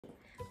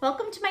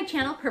Welcome to my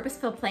channel,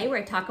 Purposeful Play, where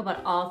I talk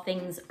about all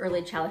things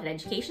early childhood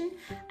education.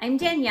 I'm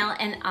Danielle,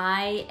 and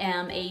I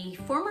am a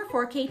former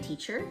 4K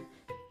teacher,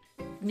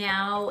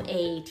 now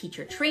a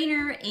teacher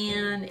trainer,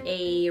 and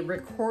a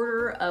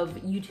recorder of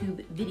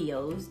YouTube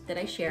videos that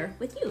I share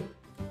with you.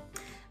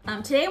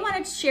 Today I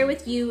wanted to share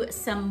with you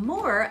some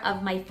more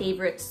of my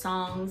favorite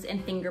songs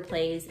and finger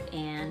plays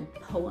and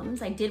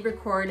poems. I did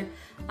record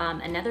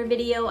another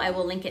video. I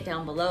will link it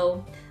down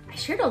below. I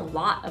shared a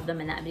lot of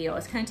them in that video. I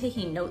was kind of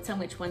taking notes on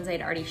which ones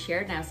I'd already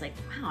shared, and I was like,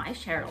 wow, I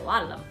shared a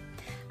lot of them.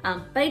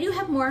 But I do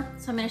have more,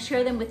 so I'm going to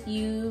share them with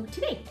you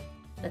today.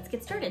 Let's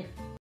get started.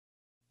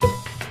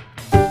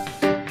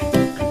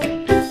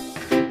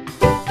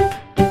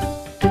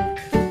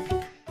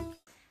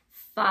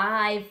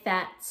 Five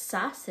fat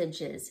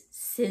sausages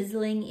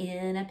sizzling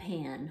in a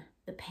pan.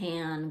 The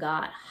pan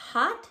got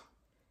hot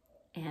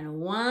and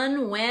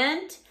one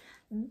went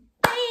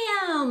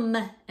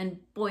bam! And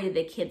boy, did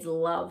the kids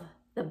love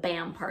the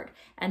bam part.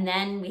 And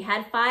then we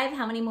had five.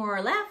 How many more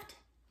are left?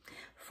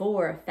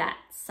 Four fat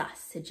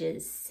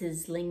sausages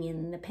sizzling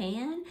in the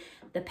pan.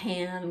 The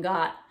pan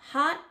got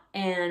hot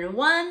and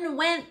one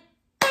went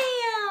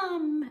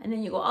bam! And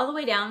then you go all the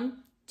way down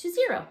to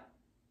 0.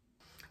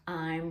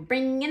 I'm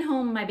bringing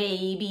home my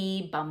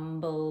baby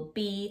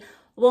bumblebee.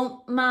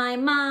 Won't my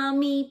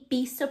mommy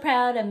be so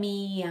proud of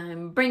me?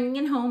 I'm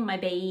bringing home my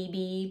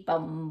baby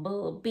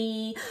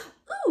bumblebee.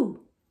 Ooh,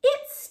 it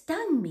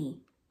stung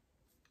me.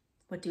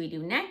 What do we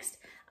do next?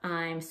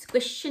 I'm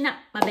squishing up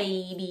my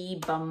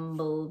baby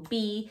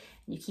bumblebee.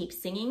 You keep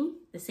singing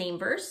the same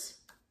verse.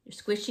 You're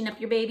squishing up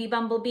your baby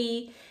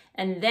bumblebee.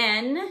 And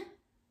then,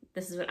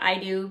 this is what I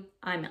do.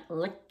 I'm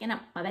licking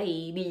up my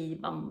baby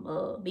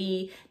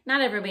bumblebee.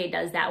 Not everybody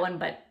does that one,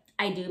 but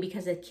I do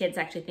because the kids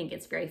actually think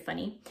it's very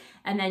funny.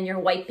 And then you're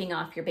wiping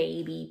off your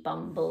baby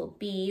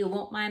bumblebee.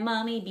 Won't my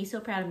mommy be so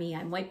proud of me?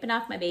 I'm wiping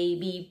off my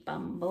baby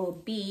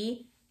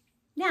bumblebee.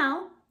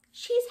 Now,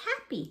 she's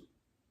happy.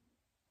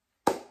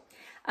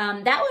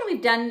 That one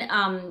we've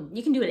done,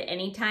 you can do it at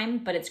any time,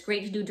 but it's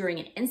great to do during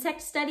an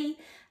insect study.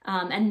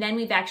 And then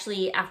we've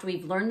actually, after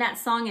we've learned that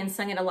song and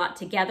sung it a lot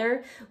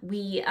together,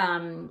 we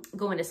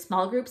go into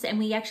small groups and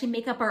we actually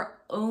make up our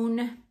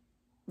own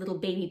little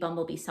baby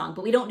bumblebee song.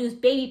 But we don't use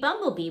baby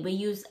bumblebee, we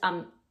use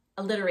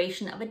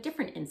alliteration of a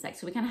different insect.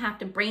 So we kind of have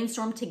to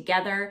brainstorm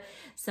together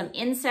some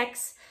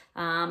insects.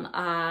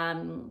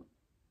 It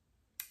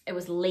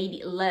was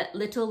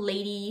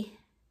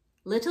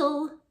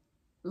little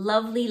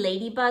lovely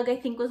ladybug, I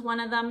think was one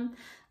of them.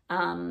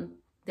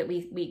 That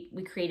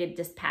we created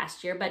this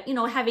past year, but you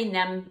know, having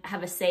them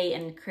have a say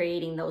in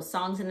creating those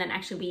songs, and then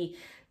actually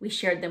we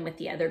shared them with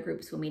the other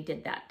groups when we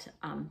did that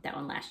that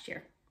one last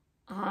year.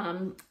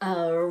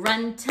 A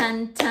run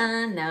tun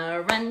tun,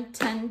 a run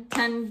tun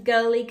tun,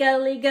 gully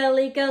gully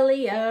gully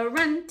gully, a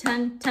run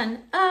tun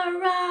tun, a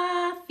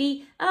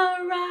Rafi,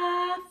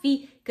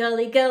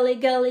 gully gully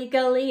gully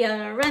gully,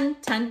 a run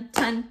tun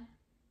tun.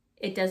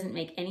 It doesn't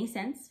make any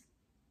sense,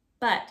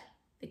 but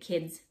the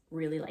kids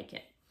really like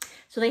it.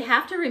 So they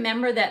have to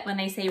remember that when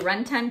they say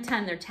run tun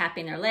tun, they're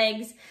tapping their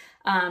legs.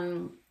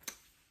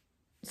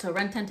 So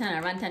run tun tun,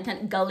 a run tun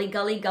tun, gully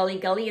gully gully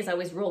gully is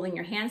always rolling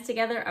your hands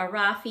together. A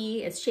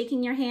Rafi is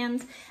shaking your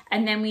hands.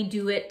 And then we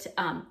do it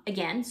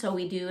again. So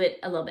we do it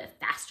a little bit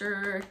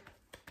faster.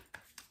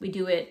 We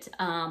do it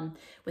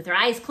with our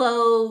eyes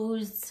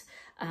closed.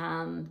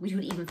 We do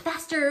it even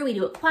faster. We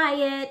do it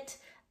quiet.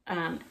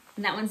 And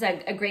that one's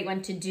a great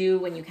one to do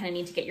when you kind of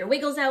need to get your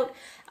wiggles out.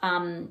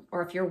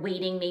 Or if you're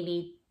waiting,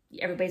 maybe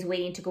everybody's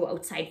waiting to go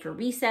outside for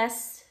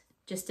recess,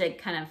 just to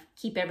kind of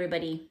keep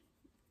everybody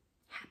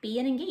happy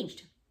and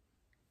engaged.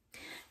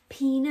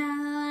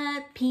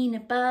 Peanut,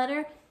 peanut butter,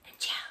 and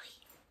jelly.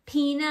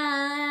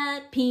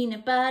 Peanut,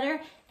 peanut butter,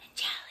 and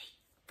jelly.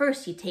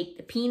 First, you take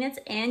the peanuts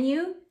and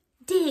you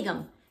dig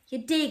them. You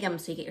dig them.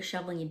 So you get your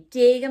shovel and you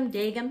dig them,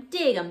 dig them,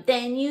 dig them.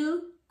 Then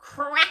you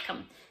crack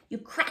them. You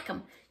crack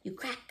them. You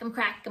crack them,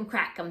 crack them,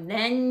 crack them.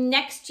 Then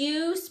next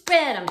you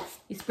spread them.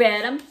 You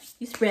spread them,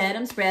 you spread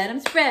them, spread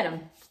them, spread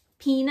them.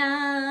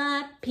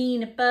 Peanut,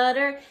 peanut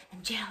butter,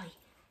 and jelly.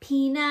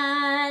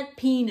 Peanut,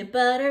 peanut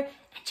butter,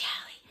 and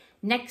jelly.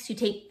 Next, you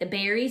take the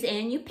berries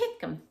and you pick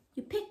them.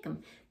 You pick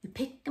them. You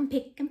pick them,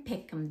 pick them,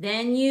 pick them.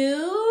 Then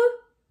you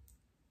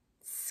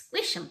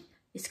squish them.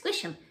 You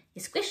squish them.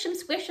 You squish them,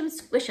 squish them,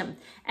 squish them.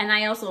 And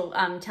I also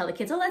tell the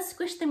kids, oh, let's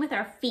squish them with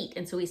our feet.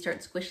 And so we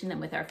start squishing them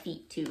with our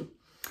feet too.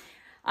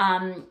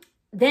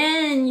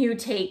 Then you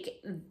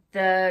take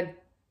the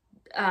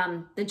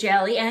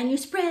jelly and you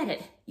spread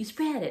it. You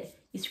spread it.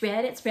 You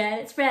spread it, spread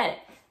it, spread it.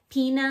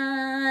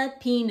 Peanut,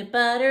 peanut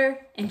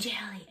butter, and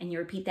jelly. And you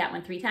repeat that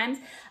one 3 times.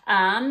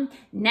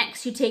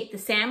 Next, you take the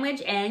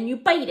sandwich and you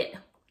bite it.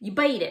 You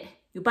bite it.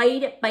 You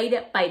bite it, bite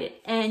it, bite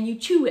it. And you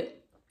chew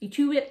it. You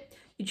chew it.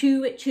 You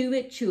chew it, chew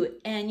it, chew it.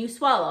 And you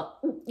swallow.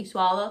 You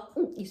swallow.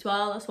 You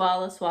swallow,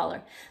 swallow,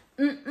 swallow.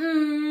 And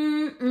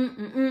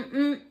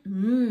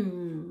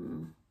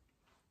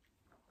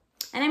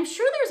I'm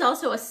sure there's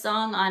also a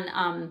song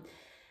on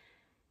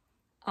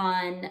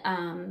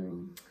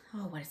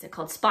oh, what is it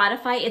called?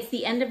 Spotify. It's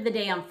the end of the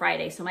day on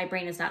Friday, so my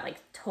brain is not like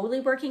totally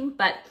working,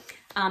 but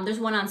there's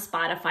one on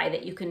Spotify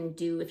that you can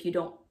do if you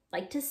don't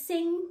like to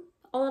sing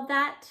all of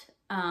that.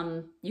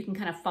 You can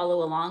kind of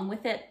follow along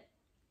with it.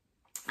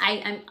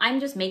 I'm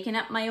just making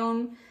up my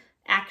own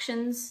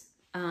actions.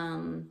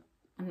 I'm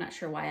not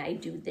sure why I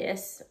do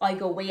this. I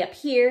go way up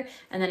here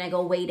and then I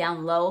go way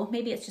down low.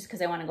 Maybe it's just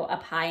because I want to go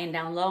up high and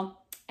down low.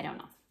 I don't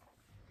know.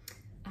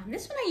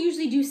 This one I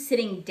usually do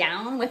sitting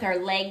down with our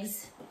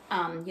legs,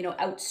 you know,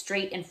 out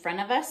straight in front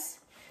of us.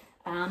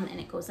 And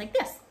it goes like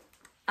this.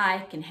 I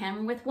can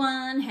hammer with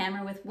one,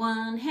 hammer with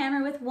one,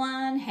 hammer with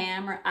one,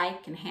 hammer. I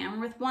can hammer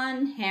with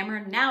one,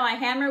 hammer. Now I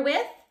hammer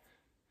with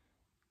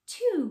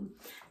two.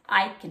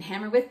 I can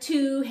hammer with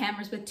two,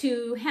 hammers with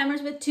two,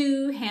 hammers with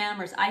two,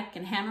 hammers. I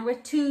can hammer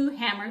with two,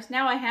 hammers.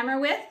 Now I hammer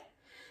with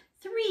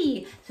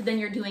three. So then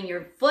you're doing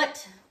your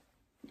foot,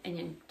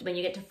 and when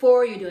you get to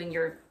four, you're doing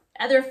your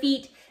other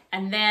feet,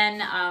 and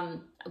then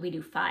we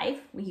do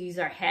five. We use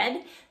our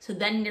head. So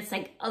then it's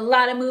like a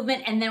lot of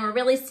movement, and then we're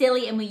really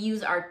silly and we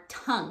use our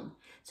tongue.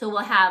 So we'll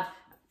have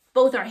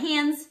both our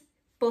hands,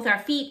 both our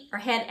feet, our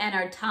head, and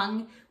our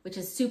tongue, which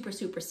is super,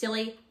 super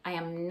silly. I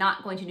am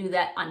not going to do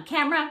that on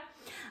camera.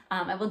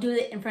 I will do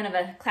it in front of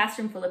a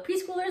classroom full of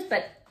preschoolers,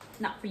 but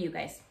not for you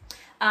guys.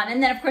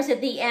 And then of course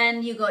at the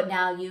end, you go,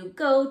 now you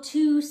go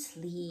to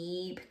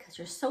sleep because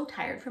you're so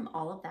tired from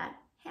all of that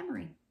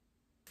hammering.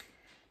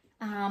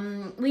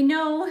 We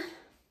know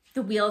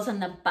the wheels on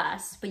the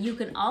bus, but you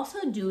can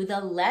also do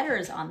the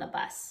letters on the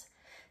bus.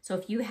 So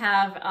if you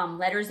have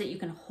letters that you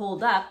can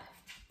hold up,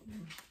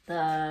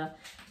 the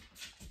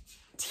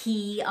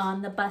T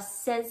on the bus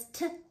says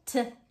t,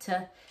 t, t,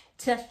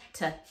 t,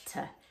 t, t,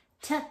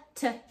 t,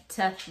 t,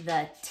 t.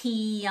 The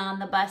T on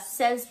the bus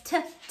says t,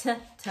 t,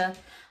 t,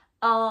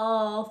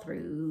 all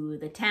through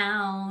the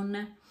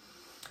town.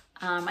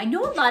 I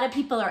know a lot of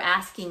people are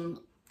asking,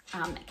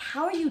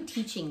 how are you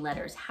teaching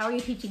letters? How are you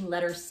teaching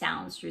letter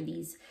sounds through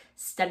these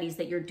studies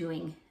that you're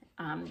doing?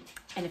 And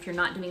if you're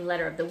not doing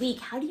letter of the week,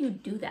 how do you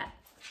do that?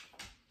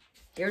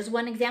 There's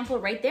one example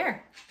right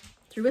there,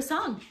 through a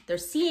song. They're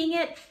seeing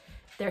it,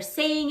 they're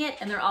saying it,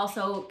 and they're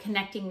also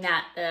connecting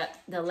that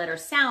the letter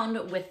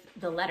sound with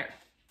the letter.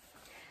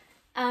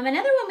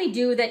 Another one we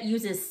do that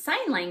uses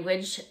sign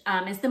language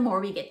is the more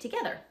we get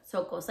together.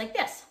 So it goes like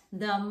this.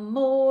 The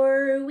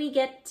more we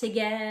get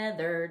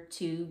together,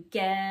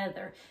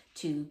 together,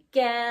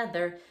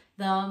 together,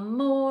 the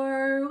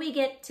more we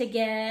get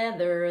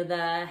together,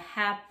 the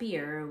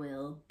happier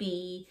we'll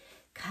be.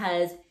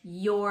 'Cause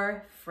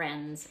your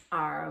friends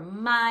are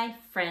my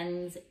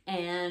friends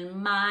and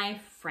my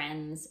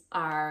friends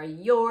are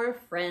your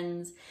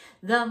friends.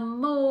 The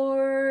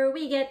more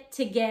we get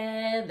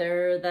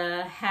together,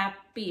 the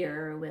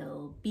happier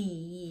we'll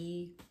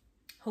be.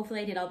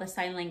 Hopefully I did all the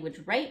sign language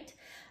right.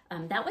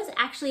 That was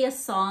actually a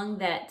song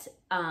that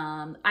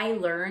I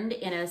learned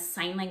in a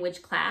sign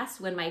language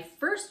class when my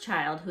first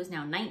child, who's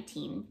now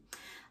 19,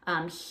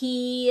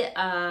 he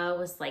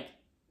was like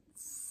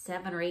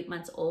 7 or 8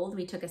 months old.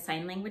 We took a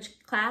sign language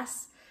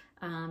class,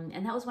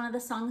 and that was one of the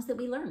songs that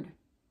we learned.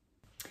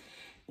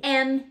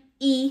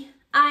 M-E,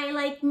 I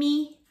like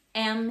me.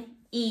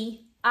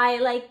 M-E, I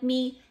like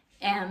me.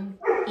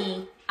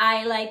 M-E,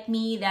 I like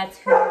me. That's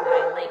who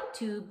I like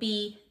to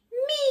be.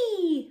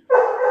 Me!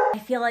 I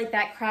feel like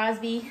that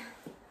Crosby,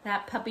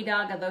 that puppy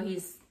dog, although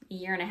he's a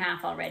 1.5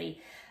 years already,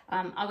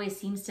 always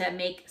seems to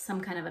make some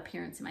kind of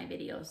appearance in my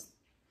videos.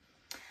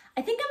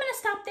 I think I'm gonna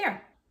stop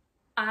there.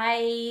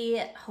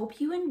 I hope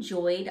you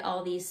enjoyed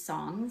all these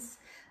songs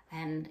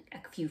and a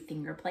few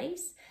finger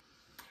plays.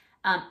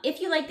 If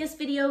you like this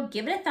video,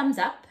 give it a thumbs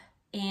up,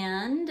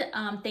 and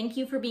thank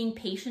you for being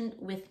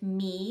patient with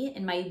me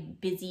in my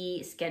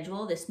busy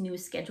schedule, this new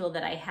schedule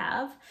that I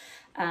have.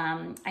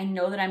 I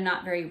know that I'm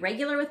not very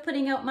regular with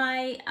putting out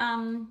my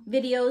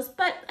videos,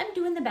 but I'm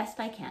doing the best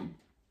I can.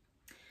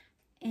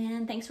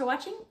 And thanks for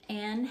watching,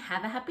 and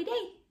have a happy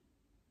day.